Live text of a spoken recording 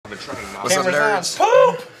What's up, nerds?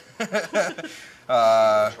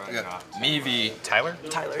 Me v. Tyler?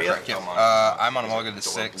 Tyler, yeah. I'm on Mulligan to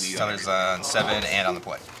 6, Tyler's on 7, and on the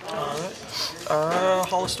play. Alright.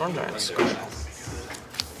 Hall of Storm Giants.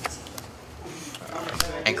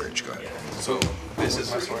 Anchorage, go ahead. So this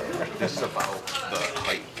is about the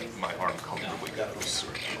height my arm comfortably goes.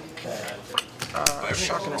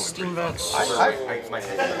 Shocking his steam vents. My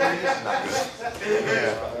head is not good.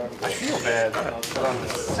 Yeah, I feel bad, but on the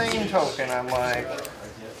same token, I'm like,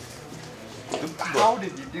 how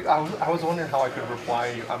did you do? I was wondering how I could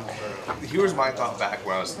reply to you. Here's my thought back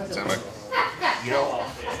when I was like, you know,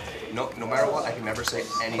 no matter what, I can never say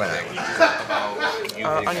anything about you.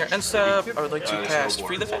 On your end step, I would like to cast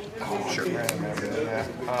Free the Fan. Sure.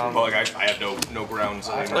 Well, like I have no grounds.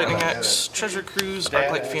 Lightning Axe, Treasure Cruise,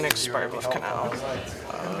 Izzet Phoenix, Firebuff Canal.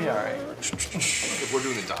 It'll be alright. If we're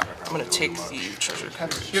doing the dock, I'm gonna take the Treasure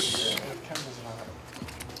Cruise.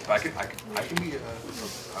 I can be.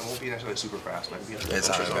 I won't be necessarily super fast. But I can be. It's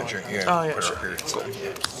on adventure. Yeah. Oh, yeah, put it sure. up here. Cool.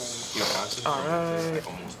 You know, honestly, Alright. I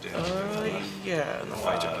almost did. Yeah, and then I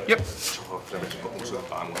did. Yep.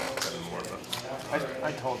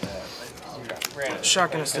 I told that.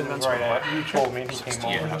 Shocking his steam vents. Right after you told me, he came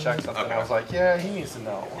over and checked something. I was like, yeah, he needs to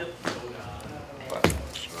know. But,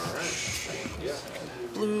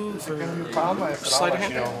 Blue for problem, I said, I'll Sleight of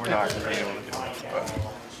let hand. you know we're not going to be able to do it. But.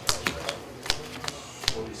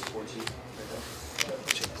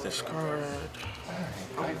 Take this card.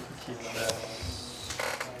 I can keep that.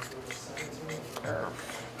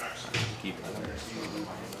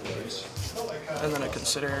 And then I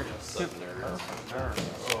consider.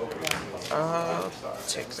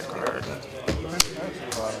 Take the card.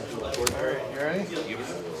 Alright, you ready?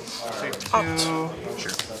 Take two.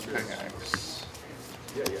 Sure. Pickaxe.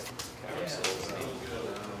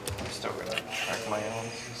 I'm still gonna track my own.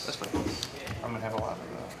 That's fine. I'm gonna have a lot of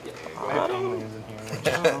I have aliens in here.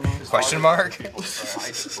 Question mark? I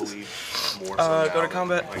believe more so Go to now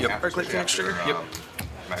combat. than Yep. after Arc Light Phoenix trigger. after, Yep.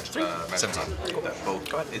 Match 17. That both.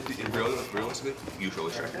 Realistically, you should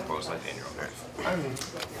always track your opponent's life and your own life.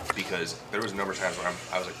 Because there was a number of times where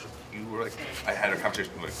I was like, you were like, I had a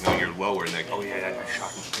conversation like, no, you're lower, and like, oh yeah, I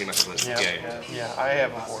shot and pretty much this. Yeah, I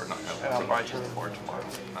have a board, and I'll buy you the board tomorrow.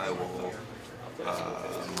 I will.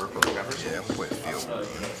 Merfolk Peppers. Yeah, with field.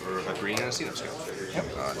 For a green and a Ceno scale. Yep.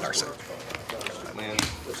 Narset. Land.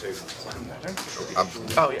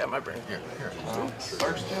 Oh yeah, my brain. Here.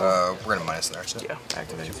 We're We're gonna minus the Narset. Yeah,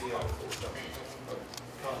 activate.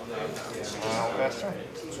 Best turn.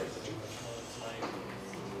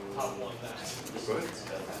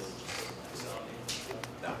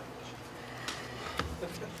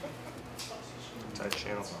 Side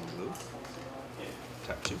channel on blue.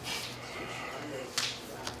 Tap 2.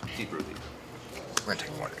 Deep root. We're gonna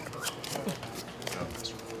take one number. No, that's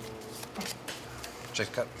Check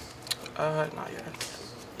the cut. Not yet.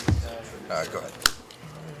 Go ahead.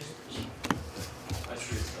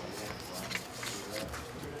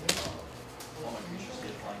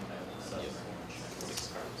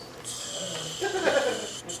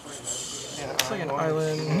 Yeah, like an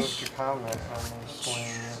island. Move to combat on this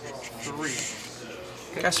swing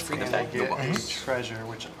 3. Cast Free the And I Fan. get a treasure,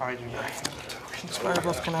 which I do not have.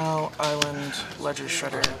 Firebuff Canal, Island, Ledger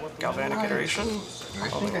Shredder, Galvanic Iteration. I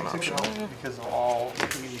think I took it all because of all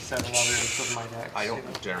 87 others of my deck. I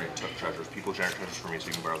don't generate treasures. People generate treasures for me, so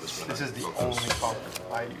you can borrow this one. This is the only card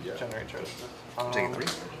I generate treasures. Taking 3.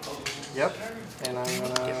 Yep. And I'm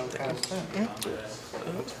gonna pass that.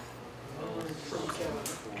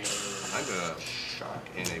 I'm gonna shock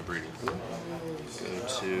in a breeding pool. Go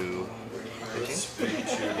to 15.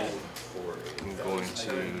 I'm going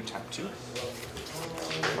to tap 2.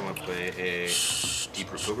 I'm gonna play a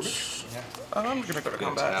Deep Root Pilgrimage. I'm gonna go to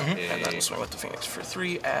combat and then swing with the Phoenix for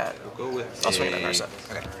 3 at. We'll go with I'll swing at Narset.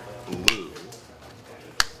 Okay. blue.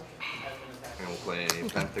 And we'll play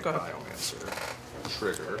Benthic Biomancer.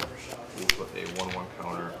 Trigger. We'll put a 1/1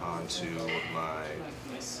 counter onto my.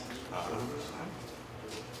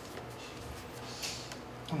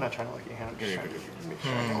 I'm not trying to look at your hand. I'm just trying to make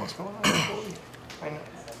sure I know what's going on. I know.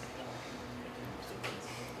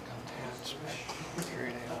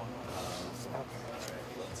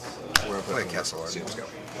 We're gonna play Castle Art. Let's go.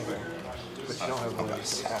 But you don't have one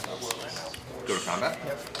attack right now. Go to combat.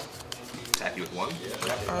 Attack you with 1.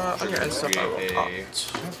 On your end step, I will opt.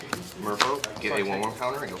 Merfolk, get a 1/1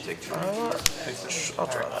 counter, and you'll take 2. I'll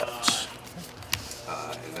draw that.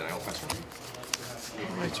 And then I will pass turn.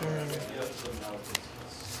 My turn.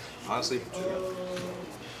 Honestly,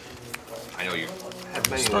 I know you have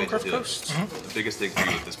many ways to do it. Coast. The biggest thing for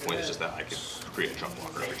you at this point is just that I can create a jump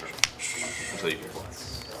blocker every turn until you can fly.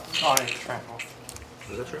 Oh, I trample.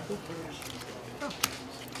 Is that triple?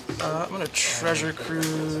 I'm gonna treasure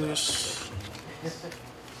cruise.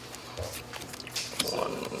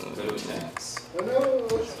 1,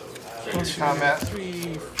 2, Combat.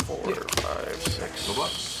 3, 4, 5, 6. No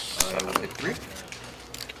blocks. I will hit 3.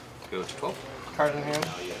 Go to 12. Card in hand.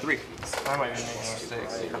 3. I might be making a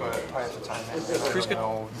mistake, but I have to time it. Cruise good.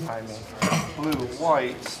 No timing. Blue,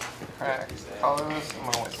 white, crack, colorless.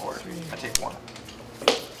 I'm gonna wait for it. I take 1.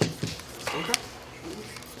 Okay.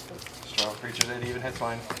 Strong creature that even hits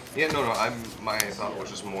mine. Yeah, no. My thought was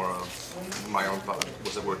just more of my own thought.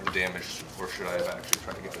 Was it worth the damage, or should I have actually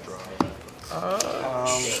tried to get the draw?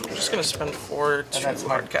 I'm just gonna spend 4 to that's my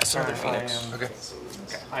hard cast another turn. Phoenix. Okay.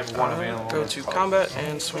 I have 1 available. Go to combat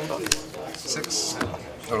and swing buff. 6.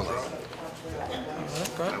 Totally.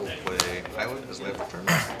 Go I ahead. will play Island as my turn.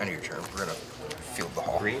 End of your turn. We're gonna field the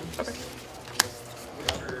hall. Green. Okay.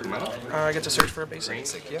 Mana. I get to search for a basic.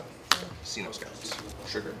 Basic, yeah. Casino Scouts.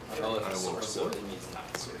 Sugar. I will explore.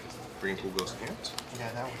 Green pool goes to hand.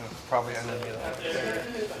 Yeah, that would have probably ended me that.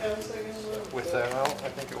 With that amount, I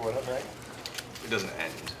think it would have, right? It doesn't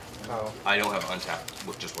end. Oh. I don't have untapped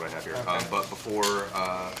with just what I have here. Okay. But before,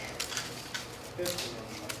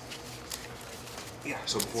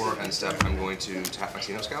 so before end step, I'm going to tap my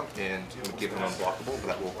Casino Scout and give him unblockable, but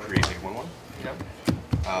that will create a 1/1. Yep.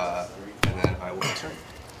 And then I will return.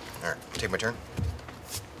 Alright, take my turn.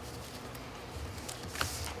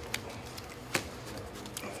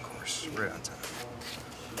 Of course, right on time.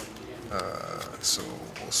 So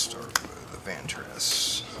we'll start with the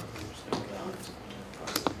Vantress.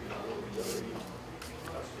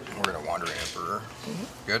 We're gonna Wandering Emperor.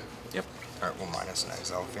 Good? Yep. Alright, we'll minus an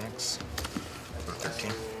Exile Phoenix. Go to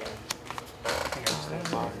 13.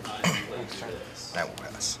 That will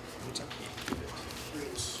pass.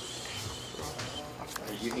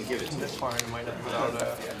 You can give it to This far, you might have put out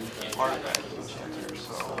a artifact enchanter,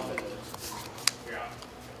 so.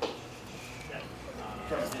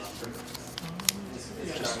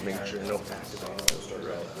 Just making sure no activate.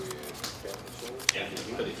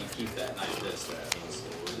 but if you keep that like this, that means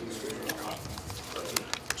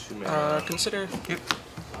 2 mana. Consider.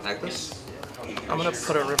 Agnes. I'm gonna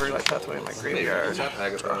put a River Light Pathway in my graveyard. Tap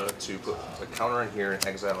Agatha to put a counter in here and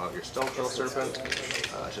exile out your Stonekill Serpent.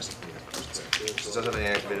 Just doesn't have any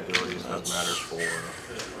activated abilities, doesn't matter for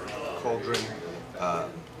Cauldron.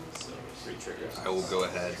 I will go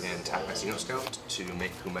ahead and tap my Casino Scout to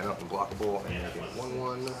make Kumena unblockable and make it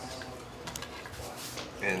 1/1.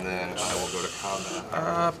 And then I will go to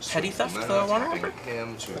combat. Petty Theft, Kumena, the Wandering tapping Emperor?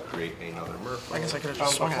 him to create another Merfolk. I guess I could have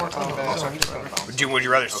just swung at it. Would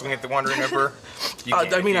you rather swing at the Wandering Emperor? You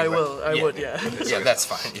can, I mean, if I you'd will. like. I would, yeah. Yeah, that's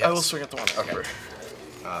fine. Yes. I will swing at the Wandering Okay. Emperor.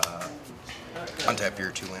 Untap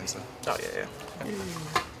your 2 lands then. Oh, yeah.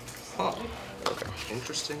 Huh. Okay.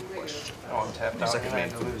 Interesting question. Oh, I'm tapped out Second and I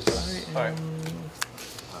had main to lose this. Alright.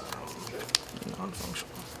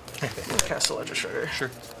 Non-functional. I'm gonna cast a Ledger Shredder.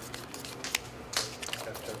 Sure.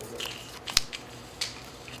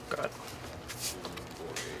 God.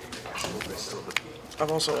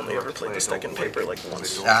 I've also only ever played this deck in paper like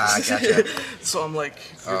once. Ah, gotcha. So I'm like,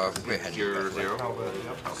 Wait, ahead. You're 0? Okay,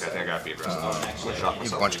 I think I got beat aggressive. I'm shot You have a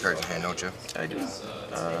myself. bunch of cards in hand, don't you? I do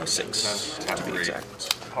 6 Tap to be 3. exact.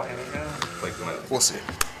 Playing again. Like the We'll see.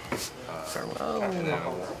 Farewell. And then I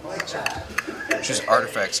will Choose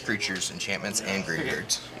artifacts, creatures, enchantments, and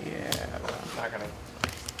graveyards. Yeah. Not gonna.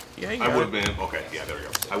 Yeah, you I got would have it. been okay. Yeah, there we go.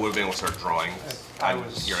 I would have been able to start drawing. I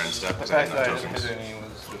was. Your end step. The Because I fact had that no I tokens. hit any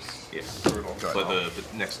was just Yeah. brutal. Good. But the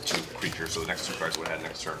next 2 creatures, so the next 2 cards we had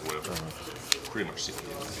next turn would have pretty much seen it.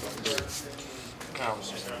 I was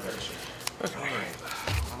just embarrassed.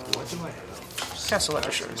 What do I have? Cast a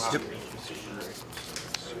Ledger Shredder. Yep.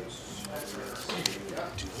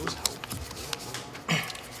 Do those help?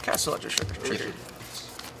 Cast a Ledger Shredder. Trigger.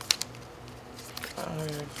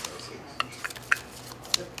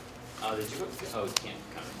 did you go? Oh, you can't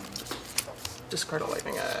count. Discard a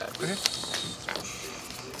Lightning Axe. Okay.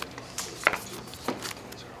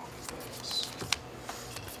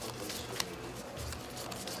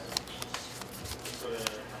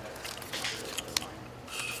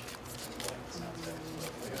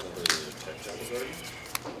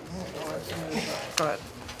 Go ahead.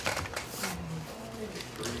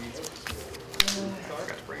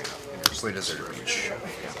 Slate Desert Reach.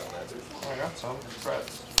 I got some. Brett.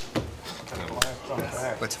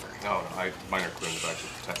 What's fair? No, mine are clean, but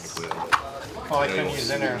actually technically. Well, I couldn't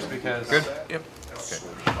use inners because. Good? Yep. Okay.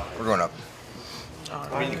 We're going up.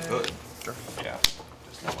 I mean, you could. Sure. Yeah.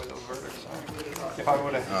 Just not with those verdicts. If I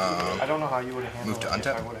would have, I don't know how you would have handled move to it if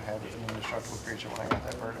untap? I would have had an indestructible creature when I got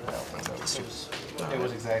that verdict out. It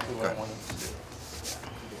was exactly what I wanted to do.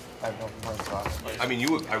 I have no complaints. I mean,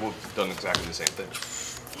 I would have done exactly the same thing.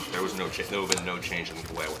 There was no change. There would have been no change in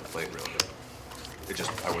the way I would have played, really. It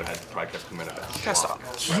just, I would have had probably kept coming back Cast off.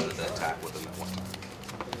 rather than attack with them at one time.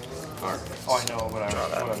 All right. Oh, I know, but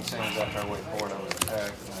what I'm saying is after I wait forward, I would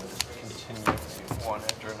attack, and I just continuously one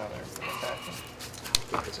after another attacking.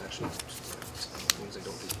 Because actually, means I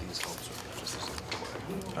don't do these helps. Just this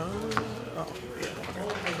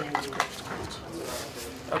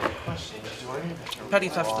Okay. Petty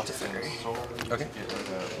theft to theory. Okay.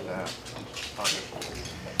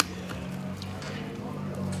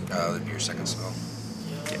 That'd be your second spell.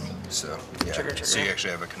 Yeah. So, yeah. Trigger. So you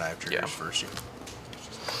actually have a connive triggers first.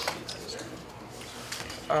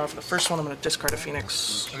 For the first one, I'm going to discard a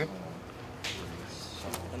Phoenix. Okay.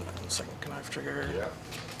 And then second connive trigger.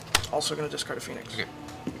 Also going to discard a Phoenix. Okay.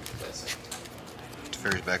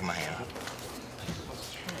 Teferi's back in my hand.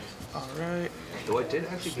 Alright. Though I did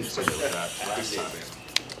actually consider that last time.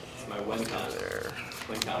 My win count. There.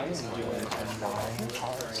 Win count is 1.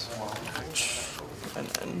 And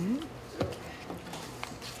then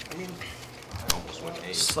I mean, I almost went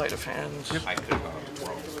 8. sleight of hand. I could have gone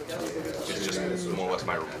 12. It's just more or less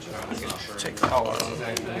my rule. Take that one.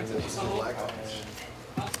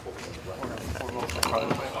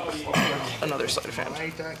 Another sleight of hand. My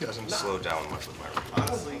deck doesn't slow down much with my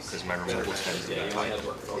removal, because my removal tends to be tight.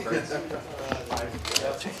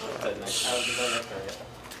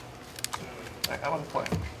 I want to play.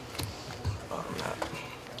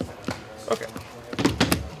 Okay.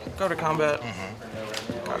 Go to combat.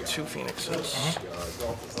 Got 2 Phoenixes.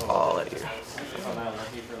 All at you.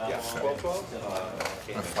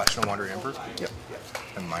 A Flash and Wandering Ember. Yep.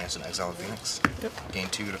 And minus an Exile Phoenix. Yep. Gain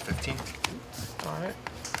 2 to 15. Alright.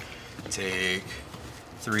 Take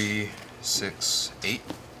 3, 6, 8.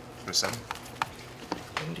 Go to 7.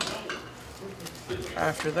 Indeed.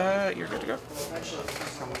 After that, you're good to go.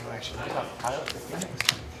 Someone who actually knows how to pilot the Phoenix.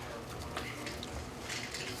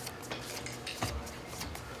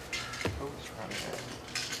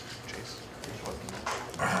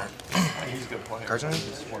 He's a good player. Cards on you? 5.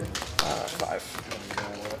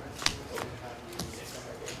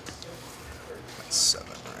 That's 7,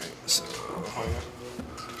 right? So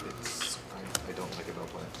I don't like it about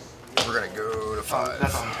playing. we're gonna go to 5.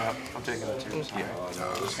 That's on tap. I'm taking it too. Yeah.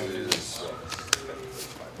 I'm just gonna do this.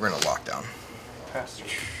 We're gonna lock down. Faster.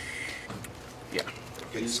 Yeah.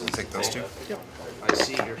 Okay, so we'll take those 2. Yep. I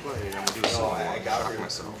see your play. I'm going to do something. I shock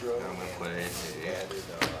myself. And I'm going to play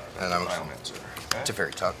a And I'm Biomancer.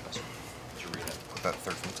 Teferi top. Put that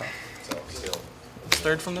third from the top.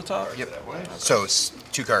 Third from the top? Yep. So it's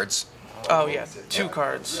 2 cards. Oh, yeah. 2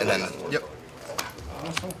 cards. And then, yep.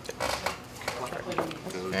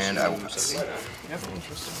 And I will pass. Yep.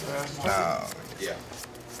 Interesting. Yeah.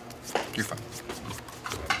 You're fine.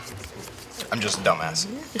 I'm just a dumbass.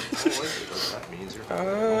 That means you're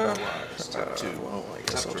step 2. Well, I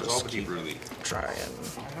guess Step I'll resolve just a keep deep relief. trying. I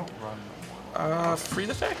don't run no more. Free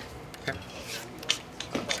the Fae. Okay.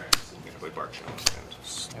 You can play Bark Challenge.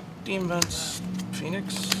 Steam Vents,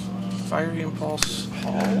 Phoenix, Fiery Impulse,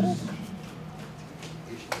 Hall.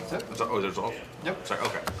 Oh, there's all? Yep. Sorry,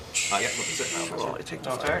 okay. Yeah, no, that's it now. Well, I take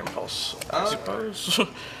the Fire Impulse, I suppose.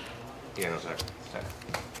 Yeah, no, sorry.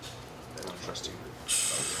 I don't trust you.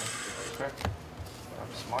 Okay.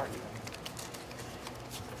 I'm smart.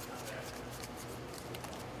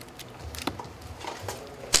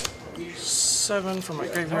 7 from my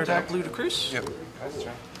graveyard out blue to Cruise. Yep. That's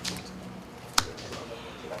right.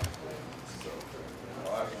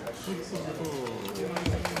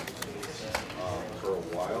 For a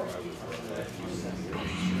while, I was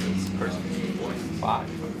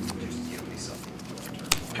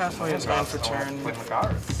Pathway is 9 for turn, Play my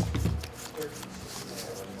cards.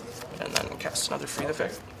 and then cast another Free the Fae.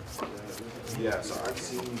 Yeah, so I've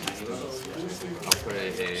seen. I'll put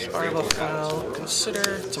a Variable File,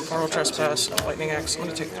 Consider, Temporal Trespass, and Lightning Axe. I'm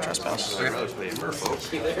going to take the Trespass. I'd rather play a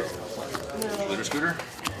Merfolk. Looter Scooter.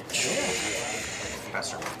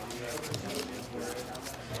 Faster.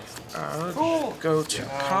 Go to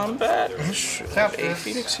combat. Should have a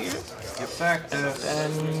Phoenix here. Attack this.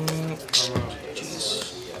 Then,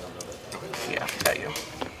 jeez. Yeah, at you.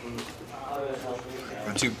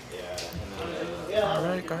 2.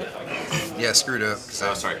 Alright, go ahead. Yeah, screwed up. Because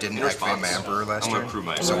I sorry. didn't In activate response, my Emperor last I'm gonna turn. prove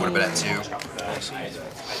my So it would have been at 2.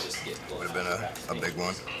 Would have been a big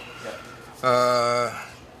one.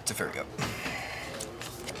 Teferi up.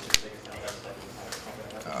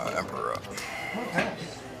 Emperor up. Okay.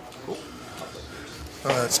 Cool.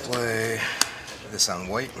 Let's play this on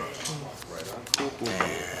white.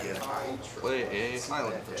 And Play a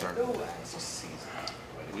Island for turn.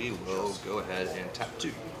 We will go ahead and tap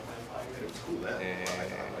 2.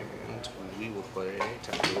 And we will play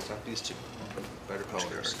tap these two. Better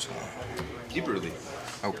colors. Deep Root Elite.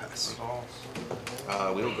 Oh, pass.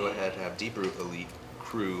 We will go ahead and have Deep Root Elite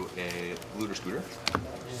crew a looter scooter.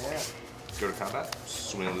 Yeah. Go to combat,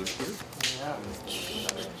 swing a looter scooter. Yeah.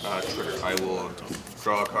 Trigger. I will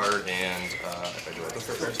draw a card and if I do it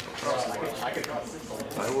first,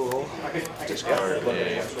 I will discard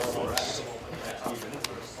a forest.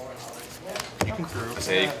 You can crew.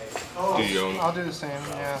 Say, do your own. I'll do the same,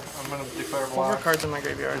 yeah. I'm going to declare 4 block. cards in my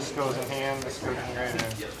graveyard. This goes in hand, this goes in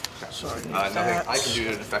graveyard. So I need Nothing. that. I can do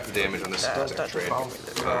effective damage on this That trade. default.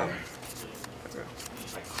 I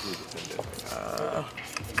crew defend it.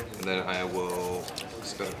 And then I will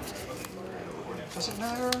spend. Does it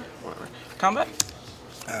matter? Whatever. Combat?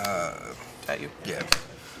 At you. Yeah.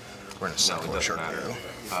 We're in a No, it circle doesn't short matter. arrow.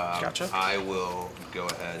 Gotcha. I will go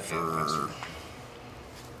ahead and For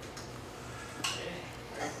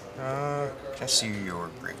can I see your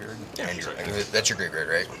graveyard? Yeah, And sure. that's your graveyard,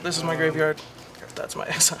 right? This is my graveyard. That's my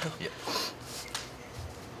exile. Yep.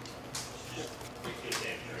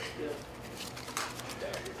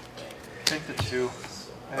 Take the 2.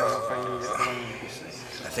 I don't know if I need it, but I need to be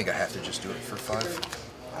safe. I think I have to just do it for 5.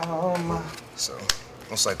 So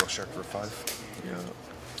we'll cycle shark for 5. Yeah.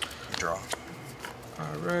 Draw.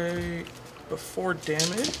 Alright. Before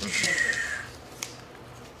damage.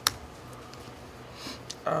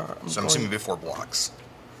 So I'm assuming before blocks.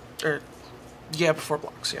 Yeah, before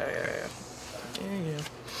blocks. Yeah.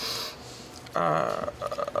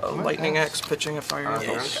 Lightning X pitching a fire.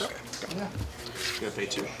 Yes. Okay. Yeah. I'm gonna pay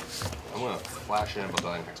 2. I'm gonna flash in, but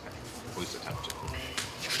then next guy. At least attempt to.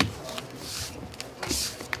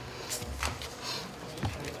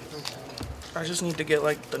 I just need to get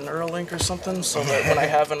like the Neuralink or something so that when I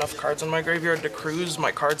have enough cards in my graveyard to cruise,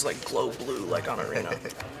 my cards like glow blue like on Arena.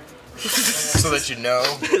 So that you know.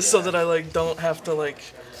 So that I like don't have to like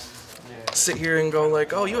sit here and go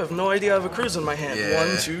like, oh, you have no idea I have a cruise in my hand. Yeah.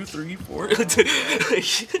 1, 2, 3, 4. It's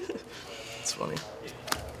funny.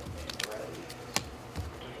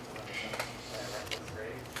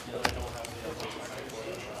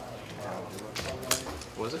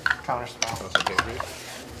 What is it? Counter spell. Oh, it's okay for you?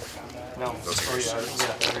 No. Oh, yeah, sorry.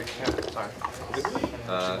 I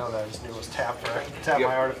know that. I just knew it was tap, right? Tap Yep.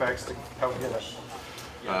 my artifacts to help get it.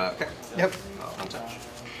 Okay. Yep. Untouch.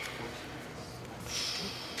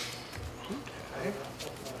 Okay.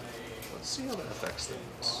 Let's see how that affects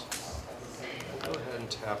things. We'll go ahead and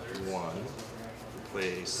tap 1.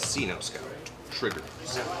 Play Xeno Scout.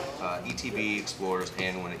 Triggers. ETB explores,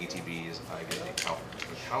 and when it ETBs, I get a counter.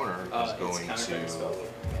 The counter is going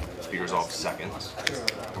to be resolved second.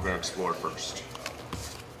 We're going to explore first.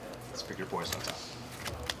 Let's pick your poison on top.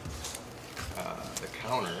 The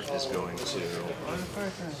counter is going to.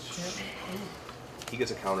 He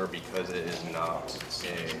gets a counter because it is not a.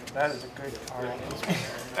 That is a good card.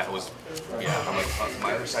 That was. Yeah, I'm like,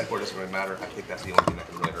 my other sideboard doesn't really matter. I think that's the only thing that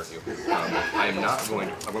can really hurt you. I am not going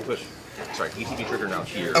to. I'm going to put. Sorry, ETB trigger now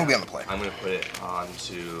here. Oh, be on the play. I'm going to put it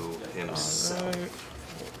onto himself.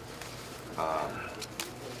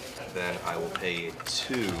 Then I will pay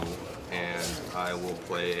 2, and I will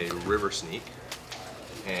play a River Sneak,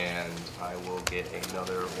 and I will get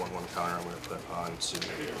another 1/1 counter. I'm going to put onto.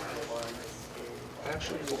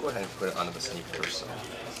 Actually, we'll go ahead and put it onto the Sneak first.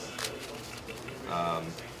 I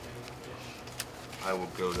will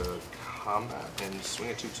go to combat and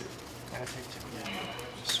swing a 2/2. I take 2.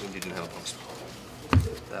 Assumed you didn't have a pump spell.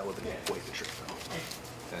 That would have been quite the trick though.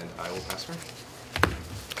 And I will pass her.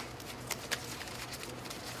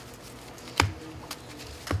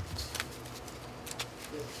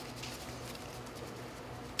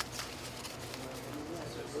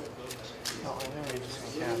 Oh, I know you're just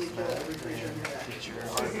going to cast that and get your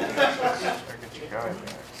artifacts or get your guy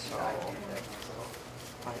back. So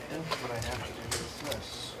I think what I have to do is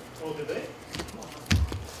this. Oh, did they?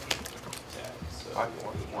 I can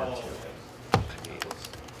work 1, 2.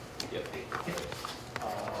 Yep.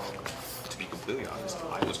 To be completely honest,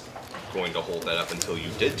 I was going to hold that up until you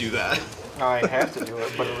did do that. I have to do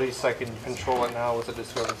it, but at least I can control it now with the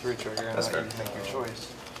Discover 3 trigger and That's let you fair. make your choice.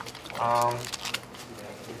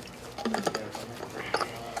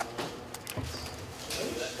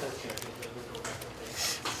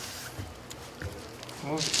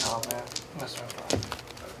 Move to combat. This one.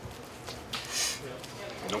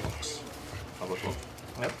 No box. I'll look one.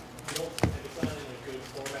 Yep.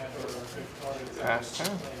 Pass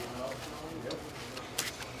turn.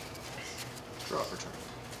 Draw for turn.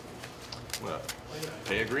 Well,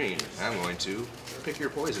 pay a green. I'm going to pick your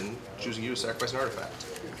poison, choosing you to sacrifice an artifact.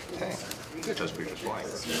 Okay. It does creatures flying.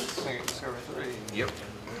 Discover 3. Yep.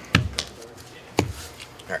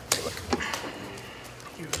 Alright, take a look.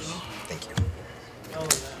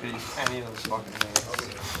 any of those fucking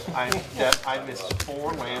names. I missed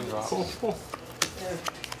 4 land drops.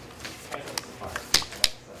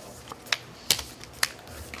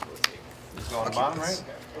 He's going bottom, right?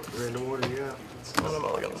 Random order, yeah. One of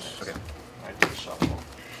mulligans. Okay. I do shuffle.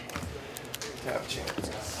 Have a chance.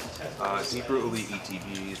 Deeper Elite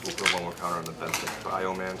ETBs will put 1 more counter on the Benthic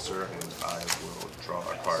Biomancer, and I will draw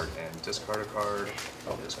a card and discard a card.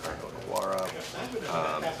 I'll discard Okwara.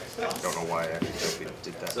 I don't know why I actually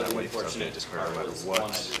did that way, because I was going to discard no matter what.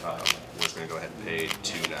 We're just going to go ahead and pay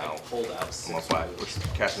 2 now. I'm up by, let's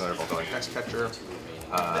cast another Volcanic Hex Catcher.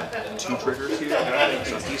 2 triggers here.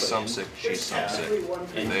 So he's some sick, she's some sick.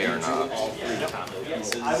 They are not.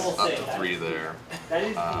 Up to 3 there.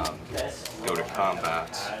 Go to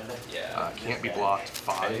combat. Can't be blocked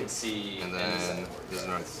 5. And then there's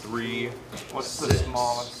another 3. What's the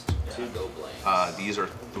smallest? These are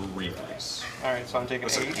 3 threes. Alright, so I'm taking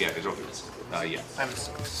 8. Yeah, these are 3s. Yeah. I'm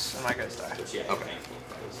 6, and my guys die. Okay.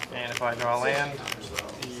 And if I draw land,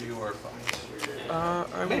 you are fine.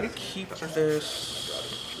 I will keep this.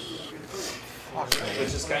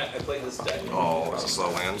 It's just kind of, I played this deck. Oh, it's a slow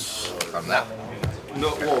land. On that.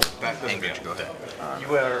 No, well, that doesn't mean Go ahead.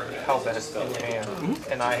 You are Hellbent in your hand,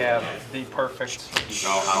 and I have the perfect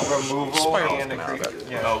removal and a creature.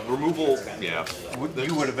 Yeah. Removal, yeah.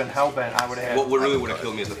 You would have been Hellbent, I would have had. What really would have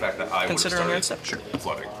killed me is the fact that I would have Consider on started your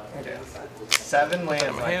flooding. Okay. 7 lands,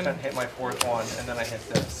 and I hand. couldn't hit my 4th one, and then I hit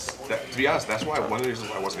this. To be honest, that's why one of the reasons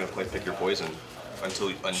why I wasn't going to play Pick Your Poison until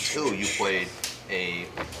you played a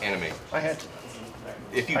anime. I had to.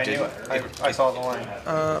 If you I knew didn't, it. I saw the line.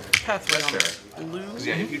 Pathway on fair. blue. Because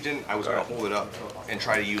yeah, if you didn't, I was going to hold it up and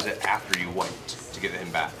try to use it after you wiped to get him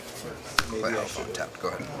back. Play Alpha on tap. Go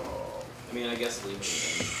ahead. I mean, I guess leave it.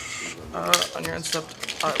 On your end step,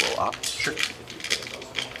 I will opt. Sure.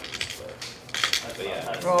 But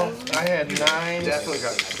yeah, Well, I had 9 Definitely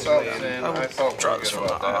got subs, land. and I felt draw pretty this good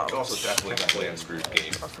from about the that. Also definitely got land screwed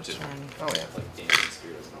game. First turn. Oh yeah.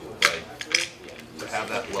 Like, to have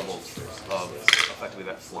that level of effectively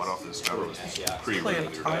that flood off the discover was pretty Play rare.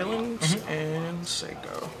 an island and say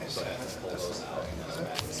go.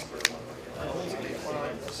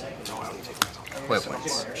 Play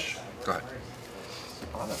points. Go ahead.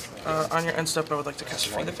 On your end step, I would like to cast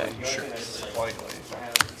Free the Fae. Sure.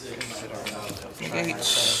 Negate,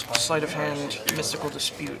 Sleight of Hand, Mystical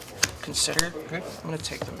Dispute. Consider. Okay. I'm going to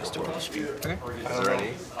take the Mystical Dispute. Okay. Is there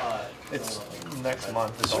any? It's next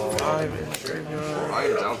month. It's all 5 in the graveyard. I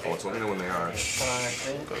am downfall, so let me know when they are.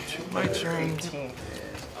 Go to my turn. 18th.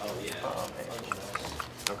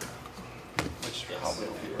 Okay. Which probably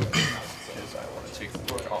will be right because I want to take the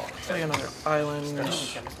book off. Play another island.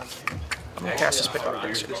 I'm going to cast a Spit Rock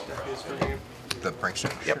next. The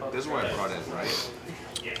prankster. Yep. This is what I brought in, right?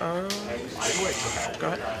 Go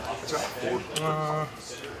ahead. It's got 4.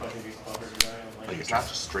 Like, it's not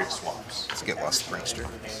just straight swaps. Let's get lost prankster.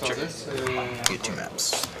 So this is... Get 2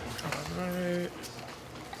 maps. Alright.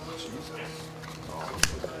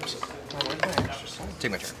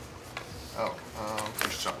 Take my turn. Oh,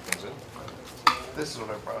 Just chuck things in. this is what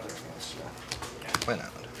I brought against you. Play an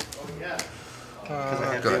island. Because I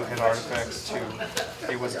had Go to ahead. hit artifacts too.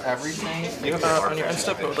 It was everything. On your end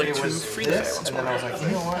step, I would like It to was Free the Fae this, once and then I more. was like, you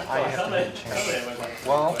know what? I have to hit a chance.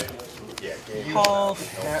 Well, you Paul,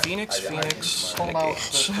 Phoenix, pulled out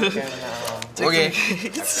negate. the freaking, Okay.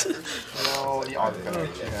 no, the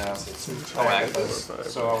artifact. Yeah.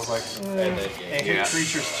 So I was like, and hit Yeah.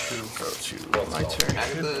 creatures too. Go to my turn.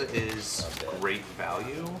 Agatha is great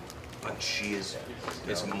value, but she is a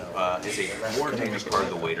more dangerous part of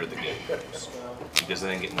the later the game goes. Because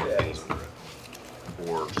then I get more things under it.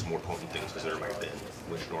 Or just more potent things because they're in my bin.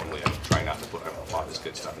 Which normally I try not to put a lot of this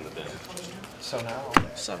good stuff in the bin. So now,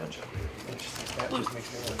 7. that just makes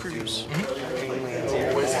me want to Cruise. do because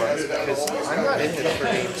I'm not in this for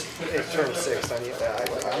games. It's turn 6. I need that.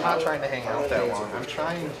 I'm not trying to hang out that long. I'm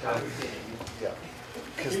trying to.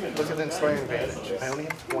 Because look at the inspiring advantage. I only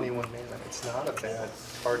have 21 mana. It's not a bad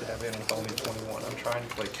card to have in with only 21. I'm trying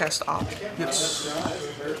to like. Cast opt. Yes.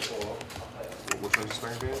 Which one's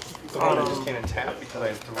Inspiring Advantage? The one I just can't tap because I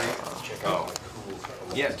have 3. Oh.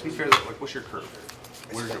 Yeah, to be fair, like, what's your curve?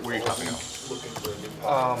 Where are you topping out?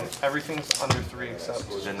 Everything's under 3 except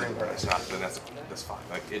Then Spring that's Break. not. Then that's fine.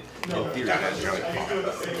 Like in theory, that's generally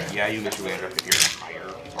fine. Yeah, you get your land draft if you're higher.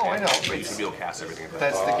 Oh, I know. But you should be able to cast everything. At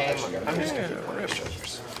That's the game. I'm just gonna keep playing.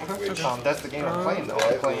 That's the game I'm playing though.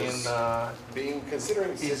 I'm playing.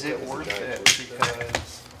 Considering Is it worth it?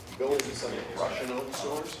 Because go into some Russian-owned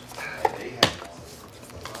stores,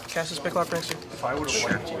 Cast a Spicklock Prankster. if I would have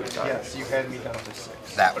wiped you, yes, you had me down to 6.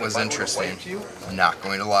 That But was if I would've interesting. wiped you, I'm not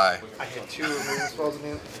going to lie. I had 2 removal spells in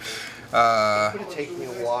it. It would take me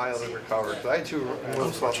a while to recover, because I had 2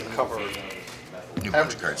 moves left to cover. New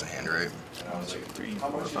bunch of cards in hand, right? 1, 2, 3,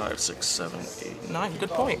 4, 5, 6, 7, 8, 9. Good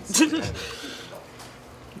point.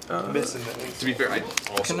 Missing it. To be fair, I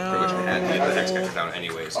also pretty much had the Hex Catcher down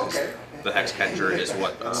anyways. The Hex Catcher is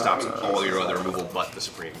what stops all your other removal but the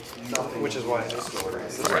Supreme. Which is why I just go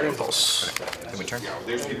right. Right, impulse. Can we turn? I'm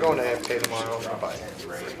going to AFK tomorrow. Bye.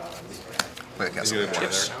 Wait, got You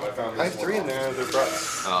have some one there? I have 3 in there. They're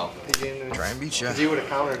bruts. Oh. He gave me. Try and beat ya. Because he would have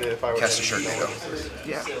countered it if I would have. Cast a Sharknado.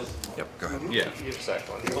 Yeah. Yep. Go ahead. Yeah. You have sacked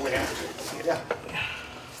one.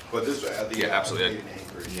 But this, Yeah, absolutely.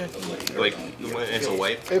 Yeah. Like, when it's a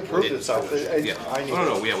wipe. It proved itself. Yeah. I knew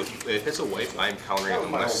No. Yeah. If it's a wipe, I'm countering it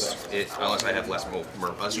unless I have less Murph.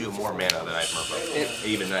 Unless you have more mana than I have Murph.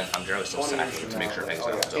 Even then, I'm generally still sacking to make sure things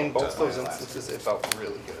don't. In both those instances, it felt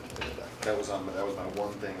really good. that was my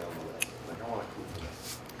one thing on the list. Like, I want to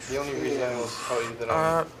The only reason I will tell you that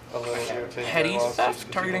I'm a little irritated. Heady by losses theft is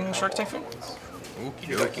because targeting you Shark Typhoon.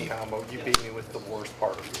 Okie second dokie. combo, you beat me with the worst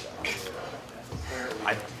part of your deck.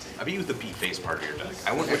 I beat you with the B-face part of your deck.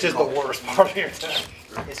 I wouldn't Which is the call it- worst part of your deck.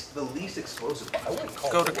 It's the least explosive. I wouldn't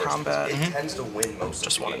call Go it to the worst, combat. because It tends to win most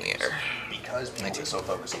Just of one in the games air. because people get so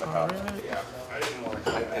focused on the combat. Yeah, I didn't want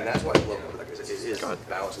to. And that's why I love it. Like, it is the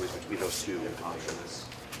balance at least between those 2 options.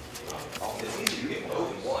 You get more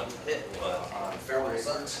than one hit, but fairly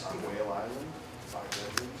sucks. Whale Island, 5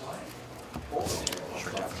 bedrooms.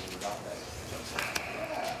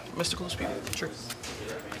 Mystical Speed. Sure.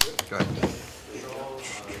 Go ahead.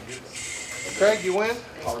 Craig, you win?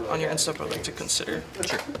 On your end step, I'd like to consider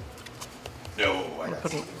No, I got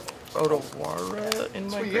putting Odawara in my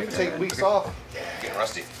So you get to take graveyard. weeks off. getting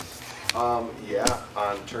rusty. Yeah,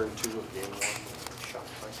 on turn 2 of game 1, shot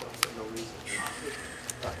myself for no reason.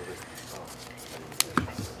 Not really.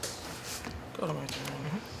 Go to my turn.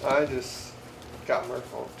 I just got Murph.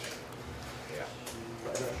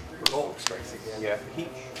 Revolt strikes again. Yeah,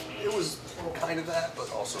 it was kind of that,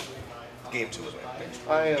 but also game 2 was my thing.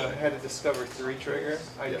 I had a Discover 3 trigger.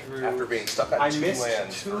 I drew. After being stuck on I 2 missed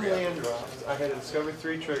lands. 2 land drops. I had a Discover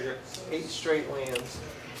 3 trigger, 8 straight lands,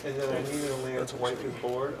 and then I needed a land to wipe his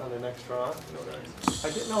board on the next draw. I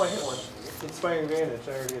didn't know I hit one. Inspiring Advantage.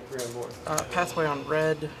 I already had 3 on board. Pathway on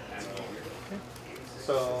red.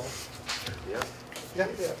 So. Yeah,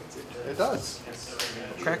 it does.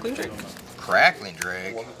 Crackling Drake. Crackling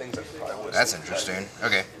Drake. One of the things I was That's interesting.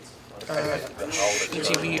 Okay.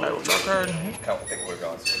 ETB, I will draw a card. count the thing we're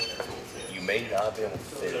gone. You may not have been able to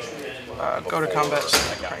finish. Go to combat.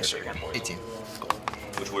 Price 18.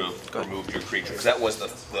 which would have removed your creature. Because that was the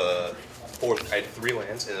 4th. I had 3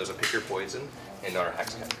 lands, and there was a Pick Your Poison and another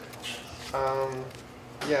Hex Catcher.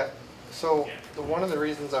 Yeah. So one of the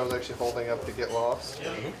reasons I was actually holding up to get lost,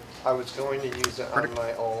 I was going to use it on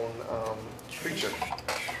my own creature,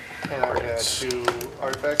 and I had 2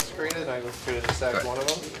 artifacts created, and I was going to sack one of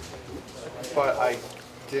them, but I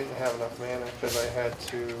didn't have enough mana because I had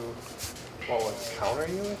to, what was it, counter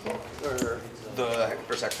you, I think, or The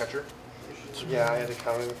first Hex Catcher? yeah, I had to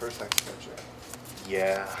counter the first Hex Catcher,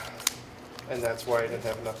 Yeah. and that's why I didn't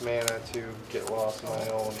have enough mana to get lost on my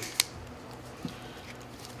own.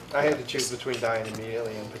 I had to choose between dying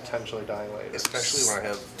immediately and potentially dying later. Especially when I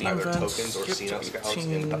have either Defense, tokens or skip to Xeno Scouts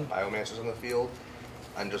 18. and Biomancers on the field.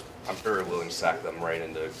 I'm very willing to sack them right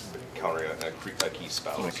into countering a key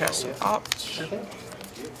spell. I'm gonna cast an Opt.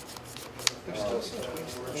 There's still some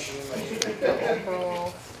tweaks in my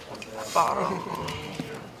overall. Bottom.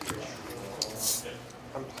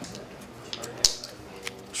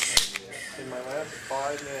 In my last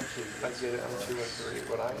 5 matches, I get it on 2 and 3,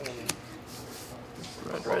 but I am.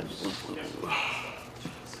 Red, blue, blue.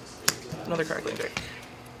 Another Crackling Drake.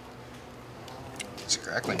 It's a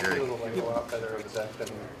Crackling I feel Drake. like a lot better of a deck than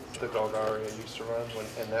the Golgari I used to run,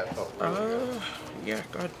 and that felt really good. Yeah,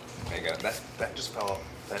 go ahead. Hang on, that just fell.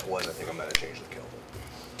 That was, I think, I'm gonna change the kill.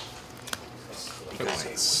 Because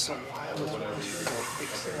it's So why was it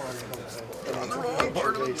On the wrong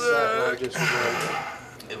part of the deck.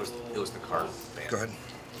 it was the card ban. Go ahead.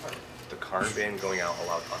 The card ban going out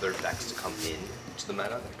allowed other decks to come in to the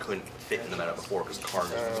meta that couldn't fit in the meta before because card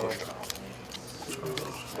was pushed out.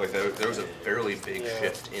 Like there was a fairly big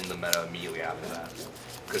shift in the meta immediately after that.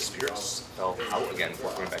 Because Spirits fell out again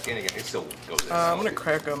before coming back in again. It still goes in. I'm gonna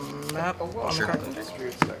crack a map on the Sure. Crackling Drake.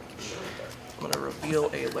 Spirit deck? I'm gonna reveal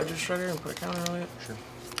a Ledger Shredder and put a counter on it. Sure.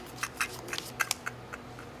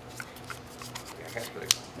 Yeah, I can't really.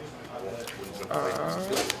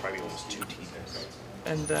 Probably almost 2 T-Ness.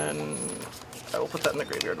 And then I will put that in the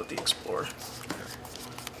graveyard with the Explorer.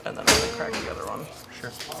 And then I'm gonna crack the other one.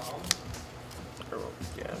 Sure. Or,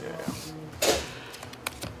 yeah.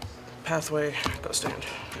 Pathway, go stand.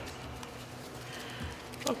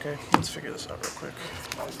 Okay, let's figure this out real quick.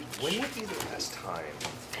 When would be the best time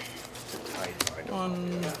to tide bind?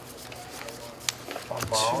 1,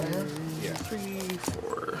 Yeah. 3,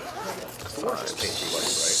 4, Four just came through life,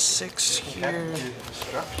 6 here,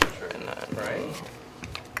 and then right?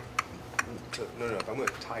 So, no, if I'm going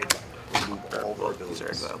to tide bind, remove all of her abilities these are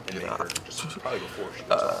exiled. and make Yeah. her just probably before she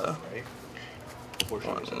goes off, right? Before she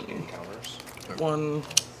goes off the encounters. 1,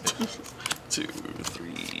 2,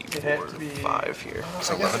 3, It had 4, to be 5 here.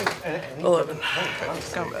 So 11? 11.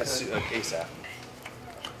 That's Combat. ASAP.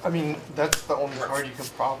 I mean, that's the only card you can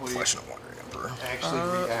probably Flash and a Wandering Emperor. actually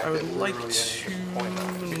react I would at like literally any given to point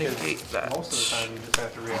on, because negate that. most of the time you just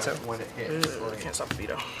have to react when it hits. Can't stop the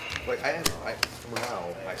veto. Like, for now,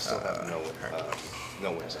 I still have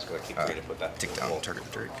no wins. That's going to keep trying to put that. Take down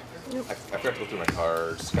target Drake. I forgot to go through my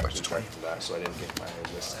cards, got too tracked for that, so I didn't get my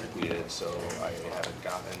list completed, so I haven't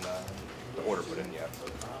gotten the order put in yet.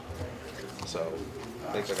 So,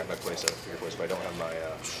 I think I got my place at your place, but I don't have my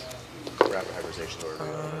rapid hybridization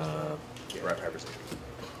order. Rapid hybridization.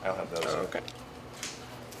 I don't have those. Okay.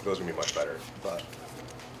 Those are going to be much better, but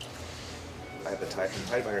I have the tide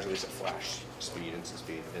binders at least at flash speed, instant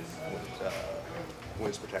speed, and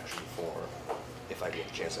winds protection for if I get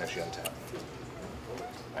a chance to actually untap.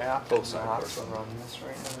 I opt Both not sides. to run this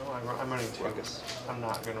right now. I'm running 2. Ruckus. I'm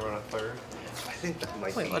not going to run a 3rd. I think that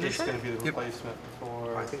might Wait, be. what It's is going to be the Yep. replacement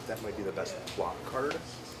for... I think that might be the best plot card.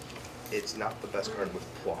 It's not the best card with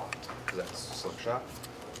plot, because that's Slipshot.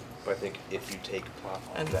 But I think if you take plot off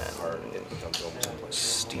And that then card, it becomes almost unplayable.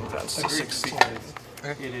 Steam Vents to Agreed, 16.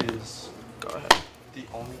 because it is... Go ahead. The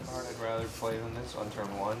only card I'd rather play than this on turn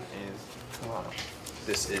 1 is Kumano.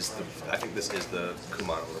 I think this is the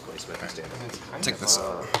Kumano replacement in standard. And it's kind Take of, this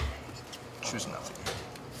Choose nothing.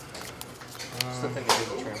 It's the thing that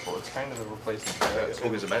gives it trample. It's kind of the replacement for that. Oh,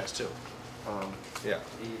 there's events too. Yeah.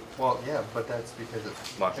 Well, yeah, but that's because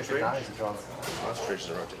Monster if it Strange? dies, it draws a Monster Strange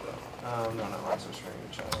doesn't rotate though. no, not Monster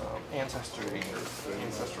Strange. Ancestry.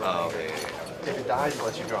 Ancestral. Oh, yeah. If it dies, it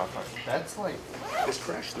lets you draw a card. That's like... Is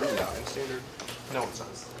Crash 3 not in standard? No, it's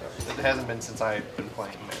not. It hasn't been since I've been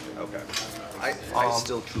playing Magic. Okay. I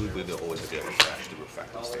still truly believe there'll always be a Crash 2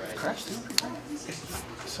 effect in standard. Crash 2 would be great.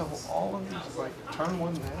 So all of these, like, turn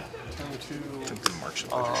 1 that, turn 2... March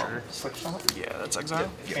of Literature. Slick Shot? Yeah, that's exile.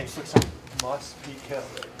 And Slick Shot must be killed.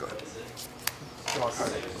 Go ahead. Draw a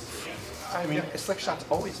card. I mean, Slick Shots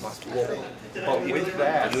always must be killed. But with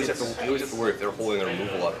that, You always have to worry if they're holding a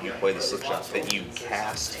removal up, you play the Slick Shot, that you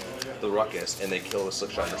cast the Ruckus and they kill the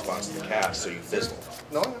Slick Shot in response to the cast, so you fizzle.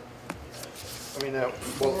 No. I mean, that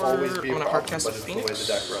will always be a I'm gonna problem, hard cast but a it's the way the Phoenix.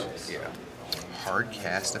 deck runs. Yeah. Hard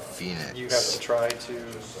cast a Phoenix. You have to try to...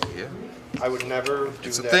 Yeah. I would never do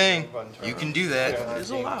It's a that. thing. on turn. You can do that. Yeah, It is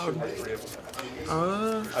being allowed. 2 or 3 of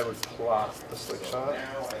them. I would plot the Slick Shot.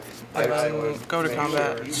 And I then would go to make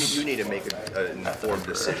combat. You need to make an informed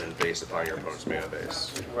decision based upon your opponent's mana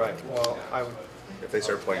base. Right, well, I would... If they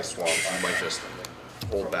start playing swamps, you might just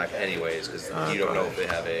hold back anyways, because you don't know if they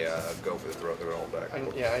have a go for the throat, they're going to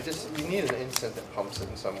hold back. you need an instant that pumps it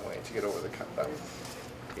in some way to get over the cut.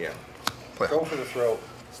 Yeah. Play. Go for the throat.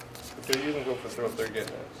 If they're using go for the throat, they're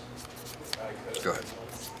getting it. Go ahead.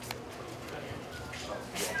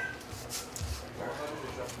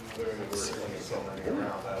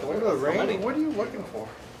 What about the ring? What are you looking for?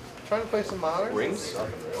 Trying to play some modern? Rings?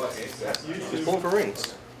 He's pulling for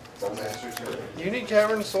rings. You need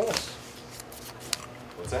Cavern of Souls.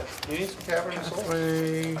 What's that? You need some Cavern of Souls.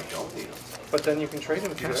 Play. But then you can trade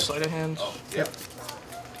them to Cast sleight of hand. Yeah.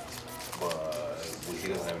 But he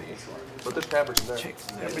doesn't have any issue. But there's tappers in there. Take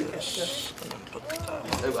this. And then put that I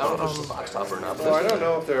don't know if there's a box top or not. But Well, I don't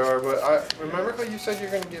know if there are, but I remember how you said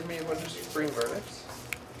you're going to give me a bunch of green verdicts?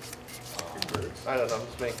 I don't know, I'm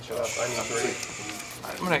just making shit up. I need 3.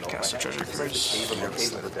 I'm gonna cast a treasure curse. Cave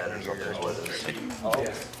of the Dead or something. What it is.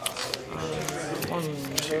 1, 2,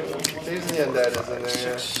 Caves of the Undead is in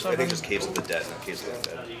there. 6, I think 7. just Caves of the Dead, not Caves of the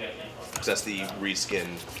Undead. Because that's the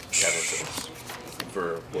reskinned Cavern Souls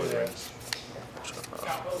for Lord of the Rings.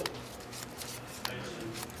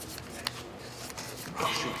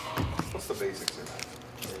 What's the basics here?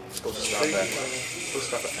 Supposed to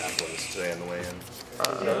stop at Athens today on the way in.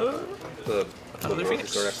 The Another grocery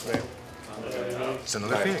Phoenix. store next to me. It's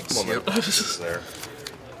another Phoenix. Well, Yep. my is there.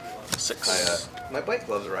 6. My bike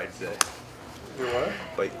gloves arrived today. Your what?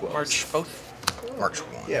 Bike gloves. March both. March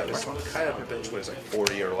 1. Yeah, it was kind of a bitch when it's like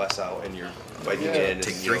 40 or less out and you're biking Yeah. in and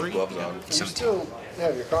Take you have 3. gloves on. You still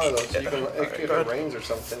have your car though, so you can, if go it ahead. rains or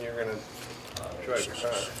something, you're going to drive your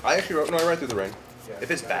car. I actually I ride through the rain. If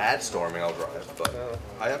it's bad storming, I'll drive. But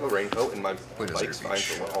I have a raincoat and my Wait, is bike's there fine beach?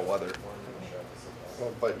 for all weather.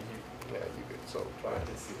 Well, but you could, so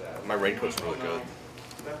fine. My raincoat's really good.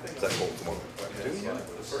 Is that cold tomorrow?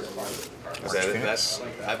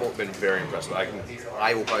 I've been very impressed.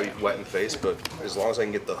 I will probably be wet in the face, but as long as I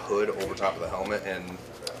can get the hood over top of the helmet and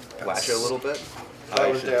latch it a little bit. That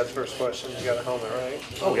was Dad's first question. You got a helmet, right?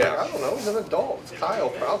 Oh, yeah. I don't know. He's an adult. It's Kyle,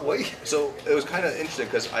 probably. So it was kind of interesting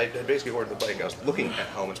because I had basically ordered the bike. I was looking at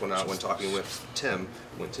helmets when talking with Tim.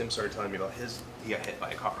 When Tim started telling me about he got hit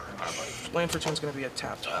by a car on a bike. Lane for Tim's going to be a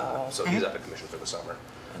tapped hall. So he's out of commission for the summer.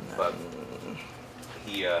 But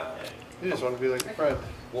he. You just want to be like a friend.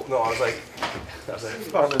 Well, no, I was like,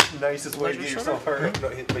 Found the nicest way to get yourself hurt. no,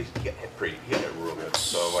 he got hit he got hit real good.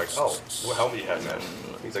 So I'm like, oh, what helmet you have, man?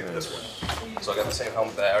 He's like, this one. So I got the same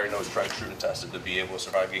helmet that I already know is tried, true, and tested to be able to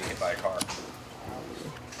survive getting hit by a car.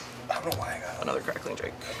 I don't know why I got Another crackling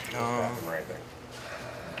Drake. or anything.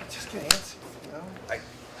 Just get antsy, you know?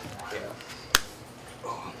 Yeah.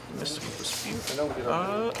 Mystical dispute. I know we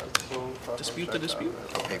get Dispute the dispute.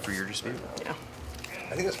 I'll pay for your dispute. Yeah.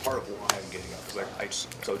 I think that's part of why I'm getting up. Cause like I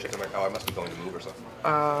so checked, I'm like, oh, I must be going to move or something.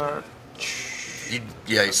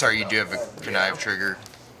 Sorry, you do have a connive trigger.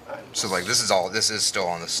 So like this is still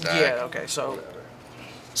on the stack. Yeah. Okay. So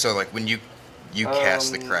So like when you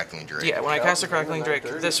cast the crackling drake. yeah, when I cast the crackling Drake,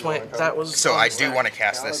 this went. That was. So on I the do stack. want to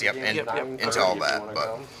cast this. Yep. Into all that,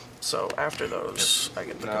 but. So after those, I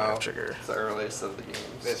get the connive trigger. It's the earliest of the games.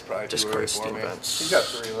 It's probably too Disgrace early the for me. events. He's got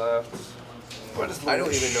 3 left. But I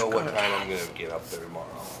don't even know what time I'm gonna get up there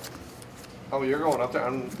tomorrow. Oh, you're going up there?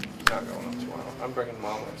 I'm not going up tomorrow. I'm bringing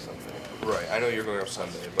Mom up Sunday. Right. I know you're going up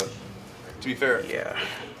Sunday, but to be fair, Yeah.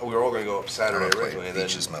 we were all gonna go up Saturday Okay, originally, and then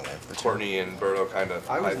Beach is my land for two. Courtney and Berto kind of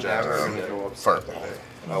I was never going to go up Fart. Saturday.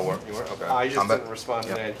 Oh, you weren't? Okay. I just Combat? didn't respond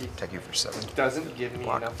to that. He Take you for 7. doesn't give me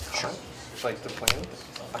Block. enough time, like, to plan.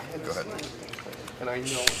 I had Go ahead. this thing, and I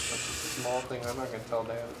know it's such a small thing. I'm not going to tell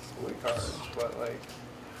Dad it's way cards, but, like...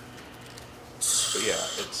 But yeah,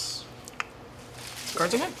 it's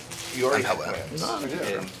Cards in hand. you already I'm have hella. plans, No,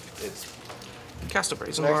 and it's Cast a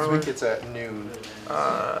Brazen Next Borrower. week it's at noon.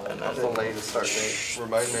 And That's the then latest start date.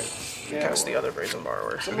 remind me. Yeah, cast the other Brazen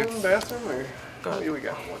Borrower. Someone in the bathroom, or? Go ahead. Here we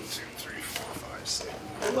go. 1, 2, 3, 4, 5,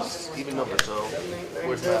 6. Even number, so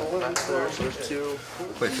where's Matt? Matt's there, so there's 2.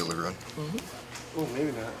 Play field run. Oh,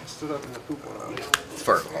 maybe not. I stood up in the poop one.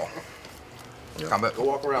 Fireball. Combat. Go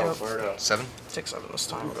walk around, Yep. fire it up. 7. Take 7 this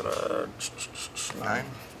time, but 9.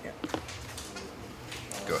 Yeah.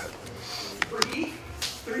 Go ahead.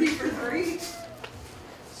 3 for 3?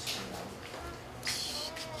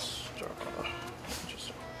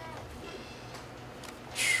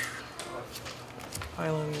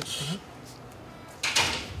 Islands.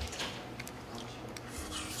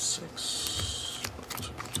 6,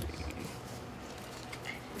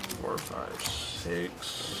 4, 5,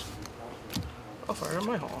 6. I'll fire on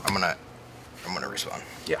my hall. I'm gonna respond.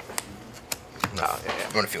 Yeah. No,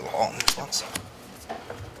 I'm gonna feel the hall in response.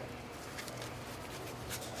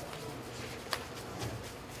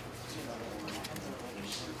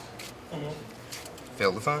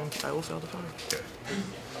 Fail to find. I will fail to fire. Okay.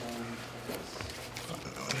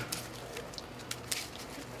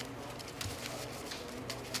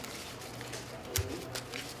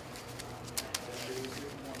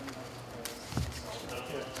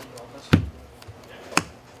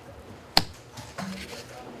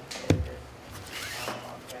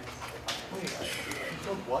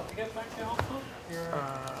 What to get back to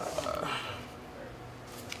Alpha?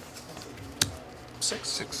 6.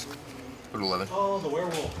 6. Go to 11. Oh, the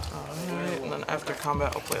werewolf. Alright, and then after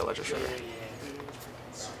combat, I'll play a Ledger Sugar.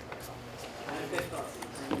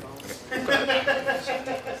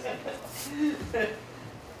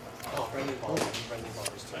 Oh, friendly ball. Friendly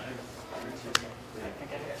ballers too.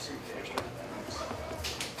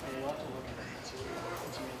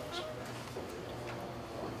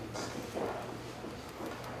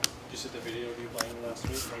 Did you see the video of you playing last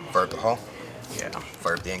week? Fire up the hall. Yeah.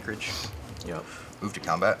 Fire up the anchorage. Yep. Move to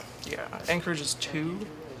combat. Yeah. Anchorage is 2.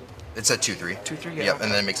 It's at 2-3. 2-3, yeah, Yep, okay.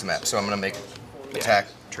 and then it makes a map. So I'm gonna make attack,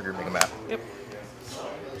 trigger, make a map. Yep.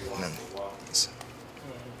 And then this.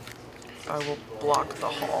 I will block the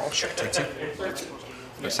hall. Sure, take 2.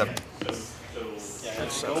 Go 7. Yeah,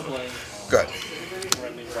 it's go blank. Good.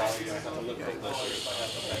 Friendly ball. You have to look at this year. If I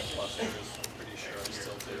have the bank clusters, I'm pretty sure I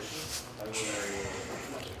still do.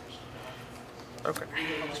 Okay.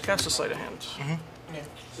 Cast a sleight of hand.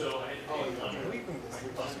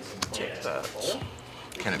 Take that.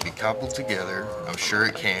 Can it be cobbled together? I'm sure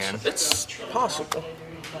it can. It's possible.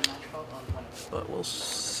 But we'll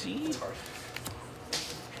see.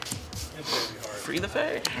 Free the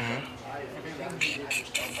Fae.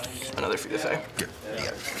 Another Free the Fae. Good.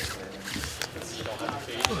 Yeah.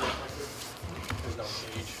 There's no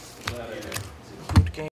cage.